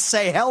long last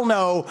say, hell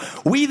no,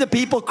 we, the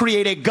people,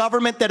 create a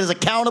government that is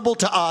accountable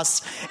to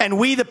us. And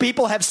we, the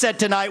people, have said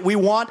tonight we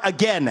want,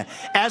 again,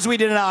 as we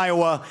did in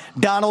Iowa,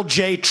 Donald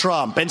J.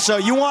 Trump. And so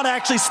you want to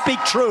actually speak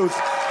truth.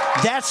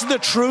 That's the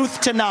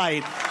truth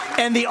tonight.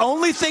 And the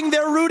only thing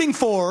they're rooting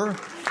for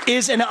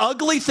is an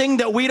ugly thing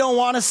that we don't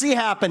want to see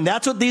happen.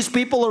 That's what these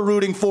people are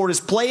rooting for, is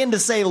playing to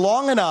say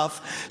long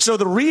enough so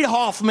the Reid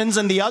Hoffmans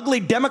and the ugly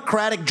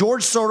Democratic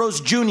George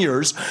Soros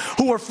Jr.'s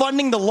who are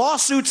funding the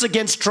lawsuits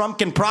against Trump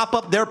can prop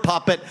up their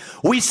puppet.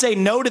 We say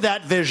no to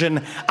that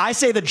vision. I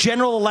say the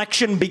general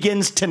election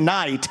begins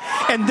tonight,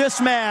 and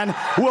this man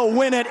will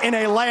win it in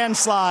a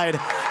landslide.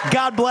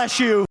 God bless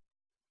you.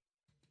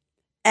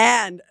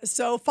 And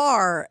so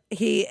far,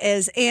 he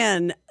is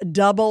in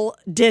double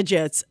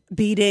digits,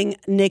 beating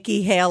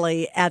Nikki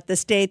Haley at the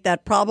state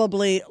that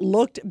probably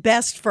looked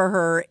best for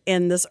her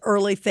in this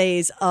early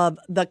phase of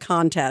the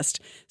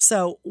contest.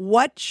 So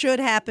what should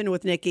happen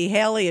with Nikki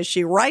Haley? Is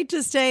she right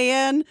to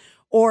stay in?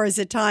 Or is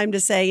it time to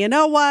say, you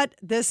know what,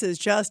 this is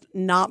just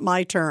not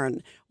my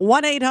turn?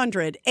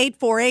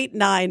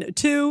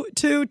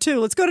 1-800-848-9222.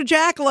 Let's go to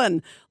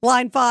Jacqueline,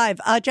 line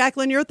 5.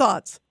 Jacqueline, your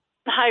thoughts?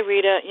 Hi,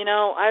 Rita.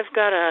 I've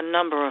got a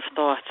number of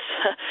thoughts.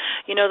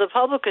 The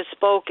public has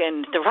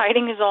spoken. The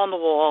writing is on the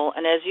wall.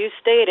 And as you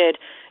stated,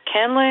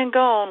 Ken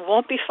Langone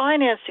won't be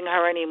financing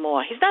her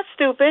anymore. He's not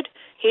stupid.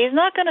 He's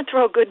not going to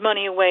throw good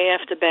money away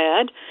after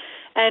bad.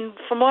 And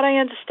from what I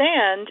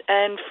understand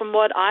and from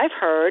what I've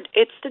heard,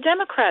 it's the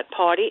Democrat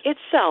Party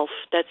itself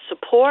that's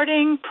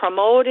supporting,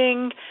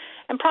 promoting,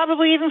 and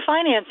probably even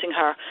financing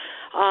her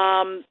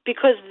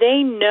because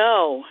they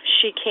know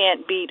she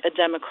can't beat a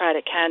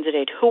Democratic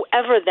candidate,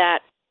 whoever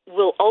that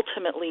will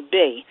ultimately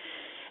be.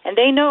 And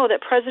they know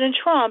that President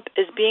Trump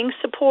is being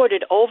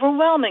supported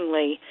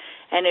overwhelmingly,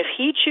 and if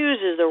he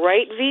chooses the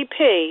right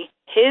VP,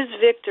 his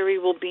victory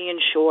will be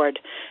ensured.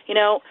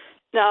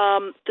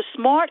 The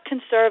smart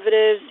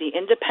conservatives, the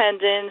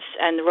independents,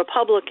 and the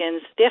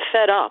Republicans, they're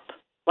fed up,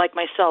 like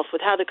myself,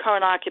 with how the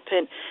current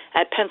occupant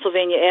at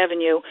Pennsylvania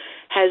Avenue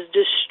has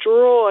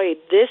destroyed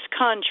this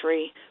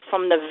country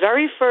from the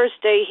very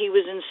first day he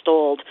was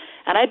installed.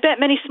 And I bet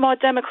many smart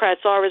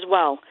Democrats are as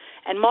well.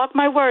 And mark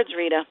my words,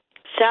 Rita,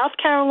 South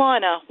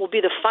Carolina will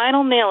be the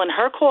final nail in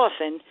her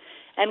coffin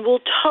and will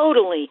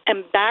totally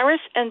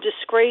embarrass and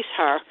disgrace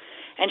her.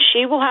 And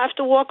she will have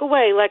to walk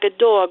away like a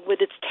dog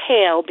with its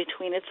tail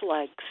between its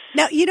legs.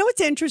 Now, you know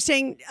what's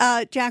interesting,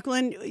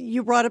 Jacqueline?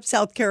 You brought up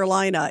South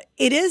Carolina.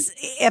 It is,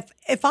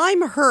 if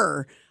I'm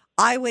her,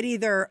 I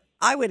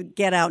would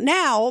get out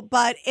now,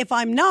 but if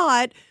I'm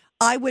not,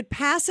 I would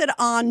pass it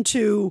on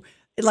to,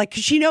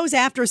 she knows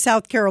after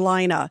South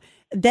Carolina,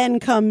 then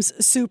comes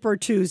Super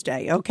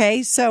Tuesday,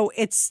 okay? So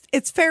it's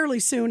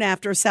fairly soon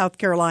after South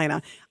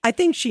Carolina. I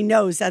think she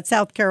knows that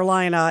South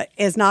Carolina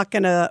is not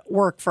going to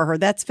work for her.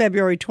 That's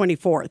February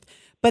 24th.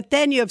 But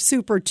then you have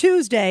Super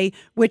Tuesday,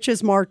 which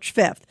is March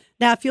 5th.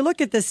 Now, if you look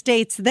at the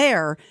states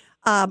there,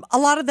 a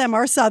lot of them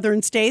are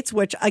southern states,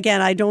 which,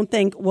 again, I don't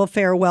think will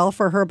fare well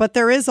for her. But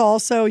there is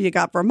also, you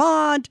got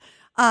Vermont,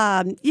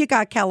 you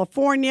got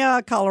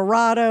California,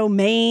 Colorado,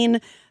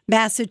 Maine,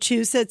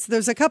 Massachusetts.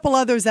 There's a couple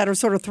others that are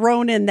sort of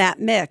thrown in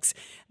that mix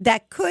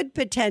that could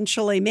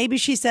potentially, maybe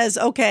she says,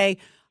 okay,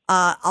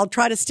 I'll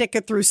try to stick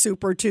it through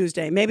Super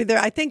Tuesday.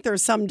 I think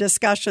there's some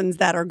discussions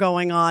that are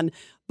going on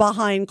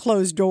behind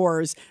closed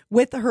doors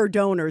with her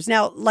donors.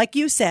 Now, like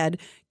you said,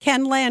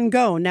 Ken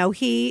Langone, now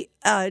he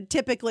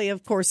typically,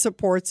 of course,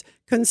 supports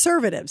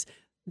conservatives.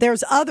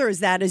 There's others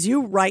that, as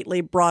you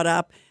rightly brought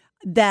up,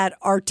 that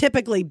are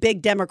typically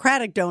big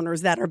Democratic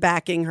donors that are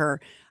backing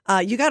her.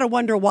 You got to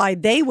wonder why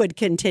they would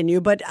continue,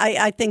 but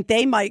I think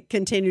they might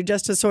continue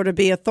just to sort of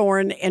be a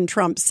thorn in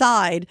Trump's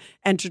side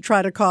and to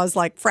try to cause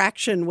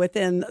fraction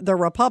within the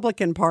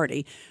Republican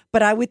Party.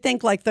 But I would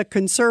think the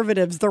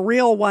conservatives, the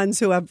real ones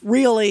who have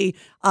really,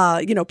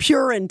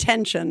 pure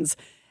intentions,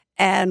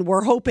 and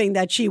we're hoping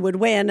that she would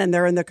win, and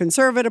they're in the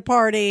Conservative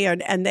Party,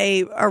 and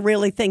they are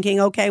really thinking,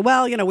 okay,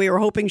 well, we were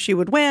hoping she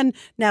would win.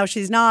 Now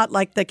she's not,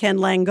 like the Ken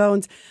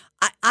Langones.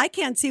 I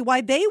can't see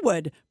why they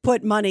would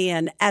put money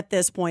in at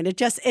this point.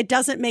 It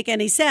doesn't make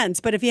any sense.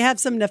 But if you have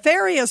some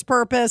nefarious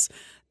purpose,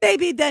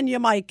 maybe then you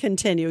might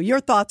continue. Your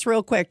thoughts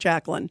real quick,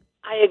 Jacqueline.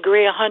 I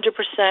agree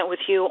 100% with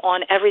you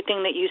on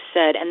everything that you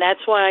said, and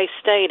that's why I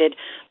stated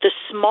the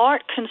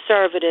smart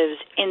conservatives,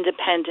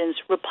 independents,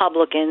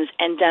 Republicans,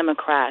 and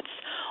Democrats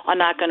are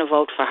not going to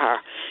vote for her.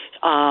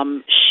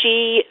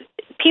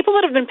 People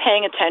that have been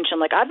paying attention,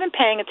 I've been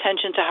paying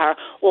attention to her,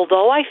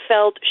 although I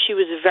felt she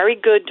was very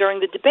good during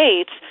the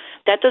debates,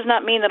 that does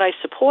not mean that I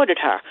supported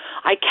her.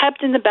 I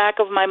kept in the back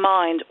of my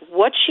mind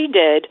what she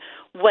did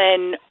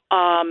when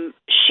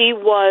she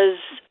was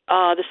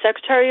the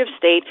Secretary of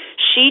State.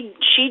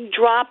 She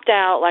dropped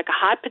out like a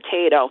hot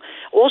potato.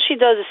 All she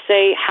does is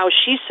say how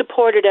she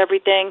supported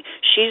everything.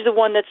 She's the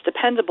one that's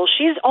dependable.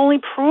 She's only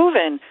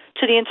proven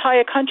to the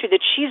entire country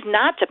that she's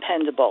not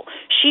dependable.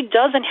 She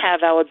doesn't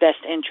have our best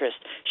interest.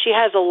 She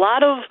has a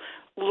lot of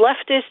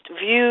leftist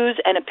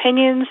views and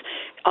opinions.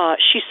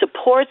 She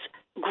supports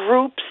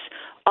groups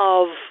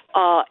of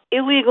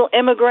illegal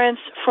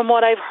immigrants, from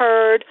what I've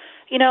heard.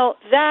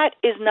 That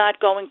is not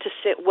going to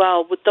sit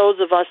well with those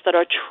of us that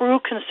are true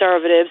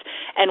conservatives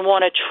and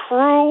want a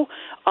true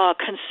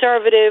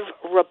conservative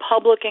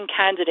Republican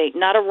candidate,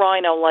 not a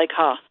rhino like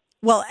her.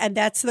 Well, and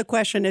that's the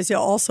question, is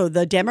also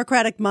the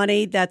Democratic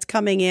money that's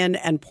coming in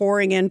and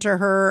pouring into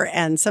her,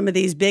 and some of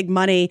these big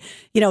money.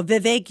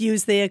 Vivek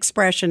used the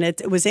expression,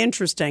 it was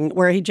interesting,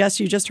 where you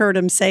just heard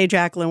him say,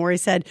 Jacqueline, where he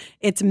said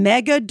it's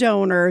mega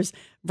donors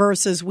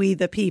versus we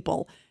the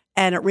people.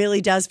 And it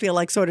really does feel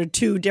like sort of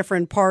two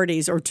different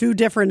parties or two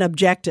different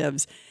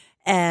objectives.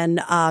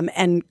 And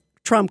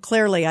Trump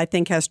clearly, I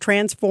think, has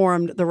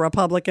transformed the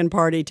Republican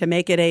Party to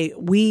make it a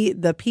we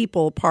the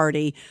people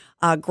party,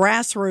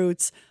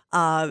 grassroots,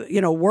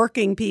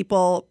 working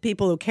people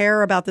who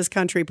care about this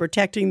country,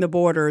 protecting the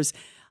borders,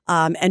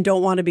 and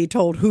don't want to be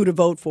told who to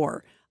vote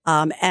for.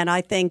 And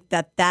I think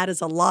that is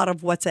a lot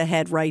of what's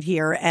ahead right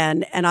here.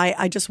 And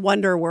I just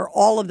wonder where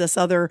all this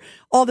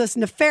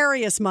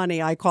nefarious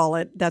money, I call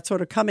it, that's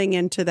sort of coming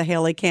into the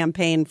Haley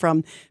campaign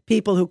from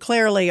people who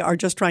clearly are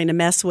just trying to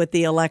mess with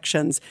the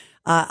elections.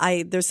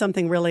 There's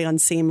something really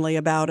unseemly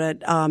about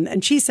it.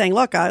 And she's saying,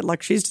 look,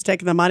 she's just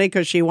taking the money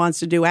because she wants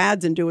to do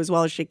ads and do as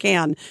well as she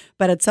can.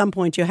 But at some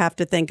point, you have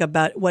to think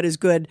about what is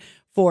good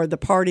for the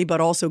party, but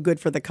also good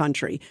for the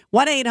country.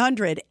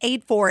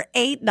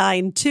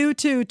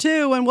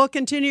 1-800-848-9222. And we'll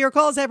continue your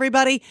calls,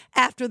 everybody,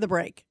 after the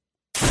break.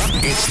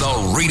 It's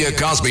the Rita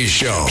Cosby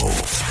Show.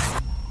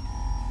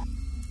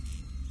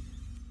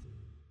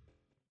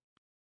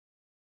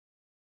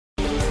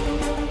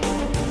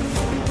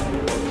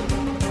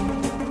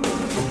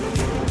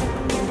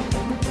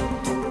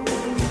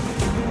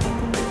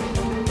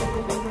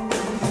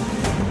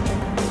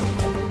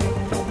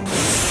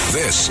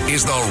 This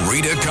is the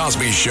Rita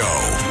Cosby Show.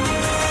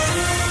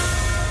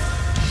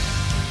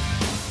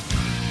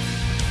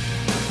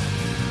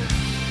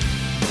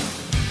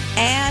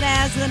 And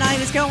as the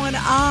night is going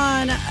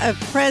on,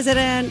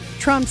 President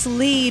Trump's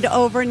lead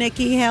over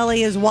Nikki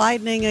Haley is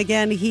widening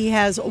again. He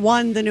has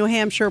won the New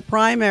Hampshire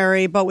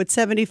primary, but with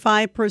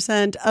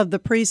 75% of the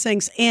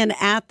precincts in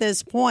at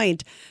this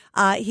point.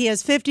 He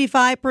has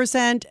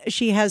 55%.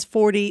 She has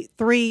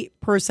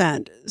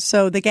 43%.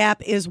 So the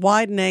gap is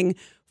widening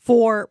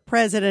for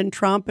President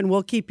Trump, and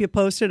we'll keep you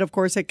posted. Of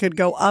course, it could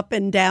go up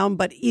and down,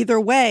 but either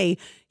way,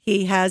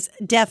 he has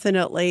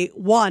definitely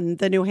won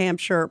the New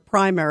Hampshire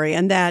primary,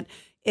 and that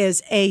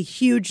is a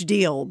huge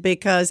deal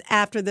because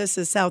after this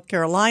is South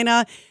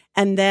Carolina,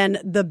 and then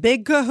the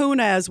big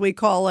kahuna, as we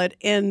call it,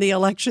 in the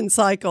election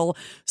cycle,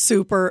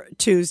 Super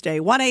Tuesday.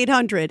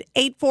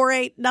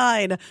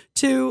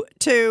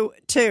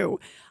 1-800-848-9222.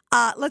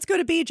 Let's go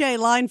to BJ,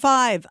 line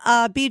 5.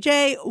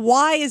 BJ,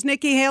 why is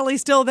Nikki Haley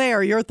still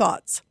there? Your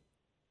thoughts?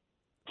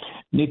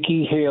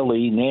 Nikki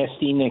Haley,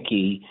 nasty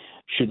Nikki,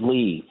 should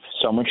leave.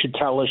 Someone should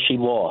tell her she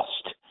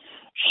lost.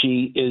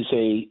 She is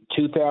a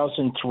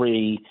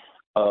 2003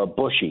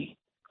 Bushy,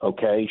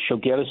 okay? She'll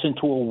get us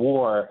into a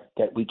war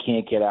that we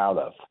can't get out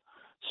of.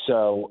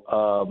 So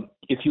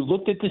if you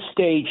looked at the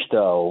stage,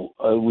 though,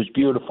 it was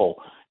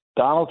beautiful.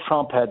 Donald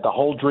Trump had the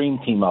whole dream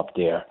team up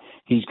there.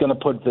 He's going to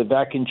put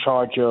Vivek in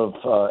charge of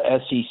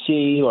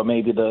SEC or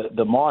maybe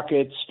the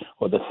markets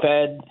or the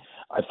Fed.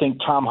 I think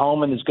Tom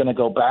Homan is going to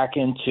go back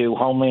into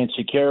Homeland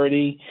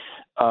Security.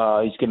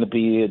 He's going to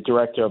be a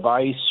director of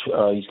ICE.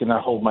 He's going to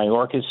hold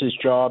Mayorkas'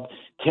 job.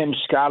 Tim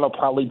Scott will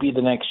probably be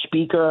the next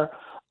speaker.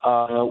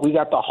 We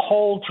got the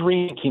whole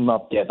dream team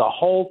up there, the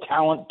whole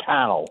talent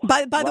panel.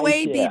 By the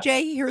way, there.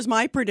 BJ, here's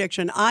my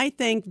prediction. I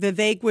think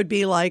Vivek would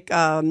be like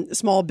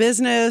small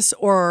business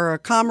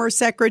or commerce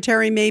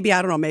secretary, maybe,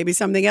 I don't know, maybe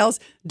something else.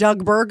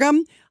 Doug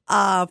Burgum,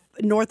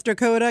 North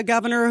Dakota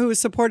governor who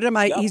supported him.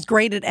 He's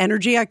great at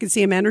energy. I could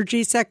see him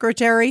energy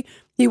secretary.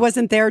 He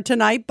wasn't there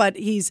tonight, but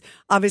he's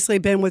obviously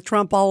been with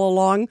Trump all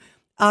along.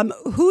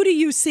 Who do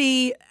you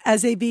see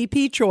as a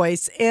VP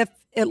choice if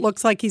it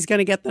looks like he's going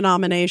to get the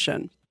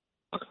nomination?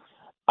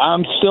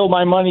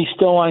 My money's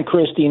still on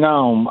Kristi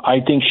Noem.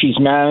 I think she's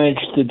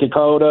managed the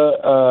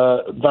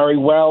Dakota very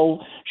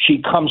well.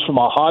 She comes from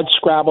a hard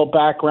scrabble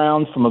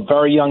background from a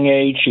very young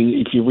age.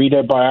 If you read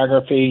her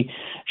biography,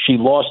 she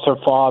lost her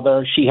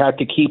father. She had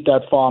to keep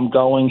that farm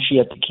going. She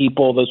had to keep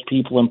all those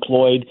people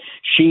employed.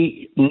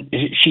 She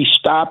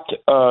stopped.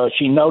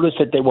 She noticed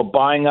that they were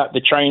buying up.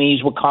 The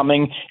Chinese were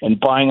coming and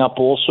buying up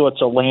all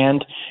sorts of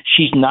land.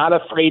 She's not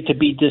afraid to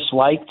be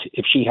disliked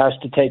if she has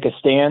to take a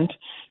stand.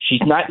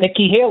 She's not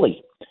Nikki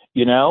Haley.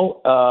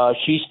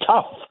 She's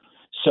tough.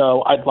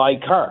 So I'd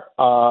like her.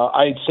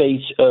 I'd say,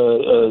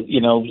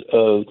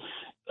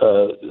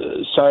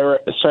 Sarah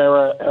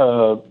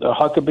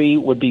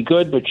Huckabee would be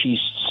good, but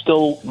she's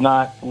still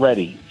not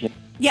ready.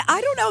 Yeah,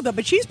 I don't know, though,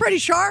 but she's pretty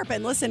sharp.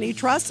 And listen, he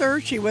trusts her.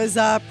 She was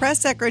press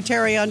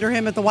secretary under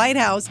him at the White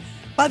House.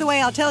 By the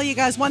way, I'll tell you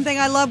guys one thing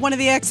I love, one of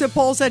the exit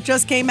polls that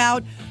just came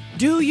out.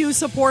 Do you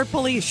support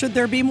police? Should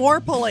there be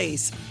more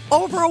police?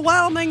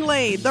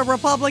 Overwhelmingly, the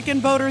Republican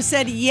voters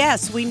said,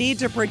 yes, we need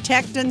to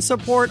protect and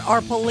support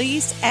our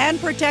police and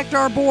protect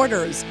our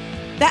borders.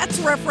 That's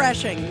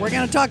refreshing. We're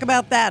going to talk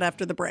about that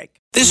after the break.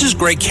 This is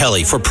Greg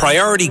Kelly for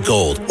Priority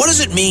Gold. What does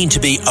it mean to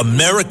be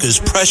America's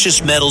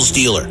precious metals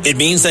dealer? It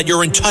means that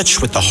you're in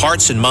touch with the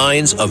hearts and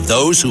minds of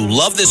those who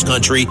love this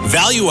country,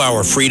 value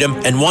our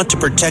freedom, and want to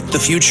protect the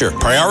future.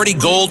 Priority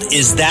Gold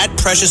is that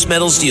precious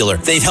metals dealer.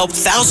 They've helped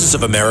thousands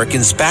of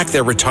Americans back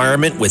their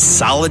retirement with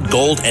solid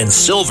gold and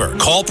silver.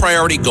 Call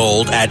Priority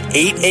Gold at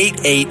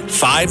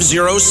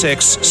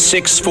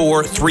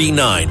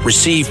 888-506-6439.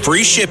 Receive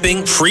free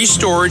shipping, free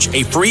storage,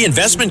 a free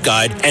investment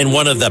guide, and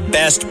one of the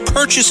best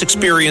purchase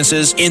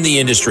experiences in the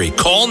industry.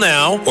 Call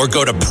now or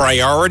go to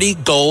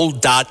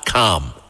PriorityGold.com.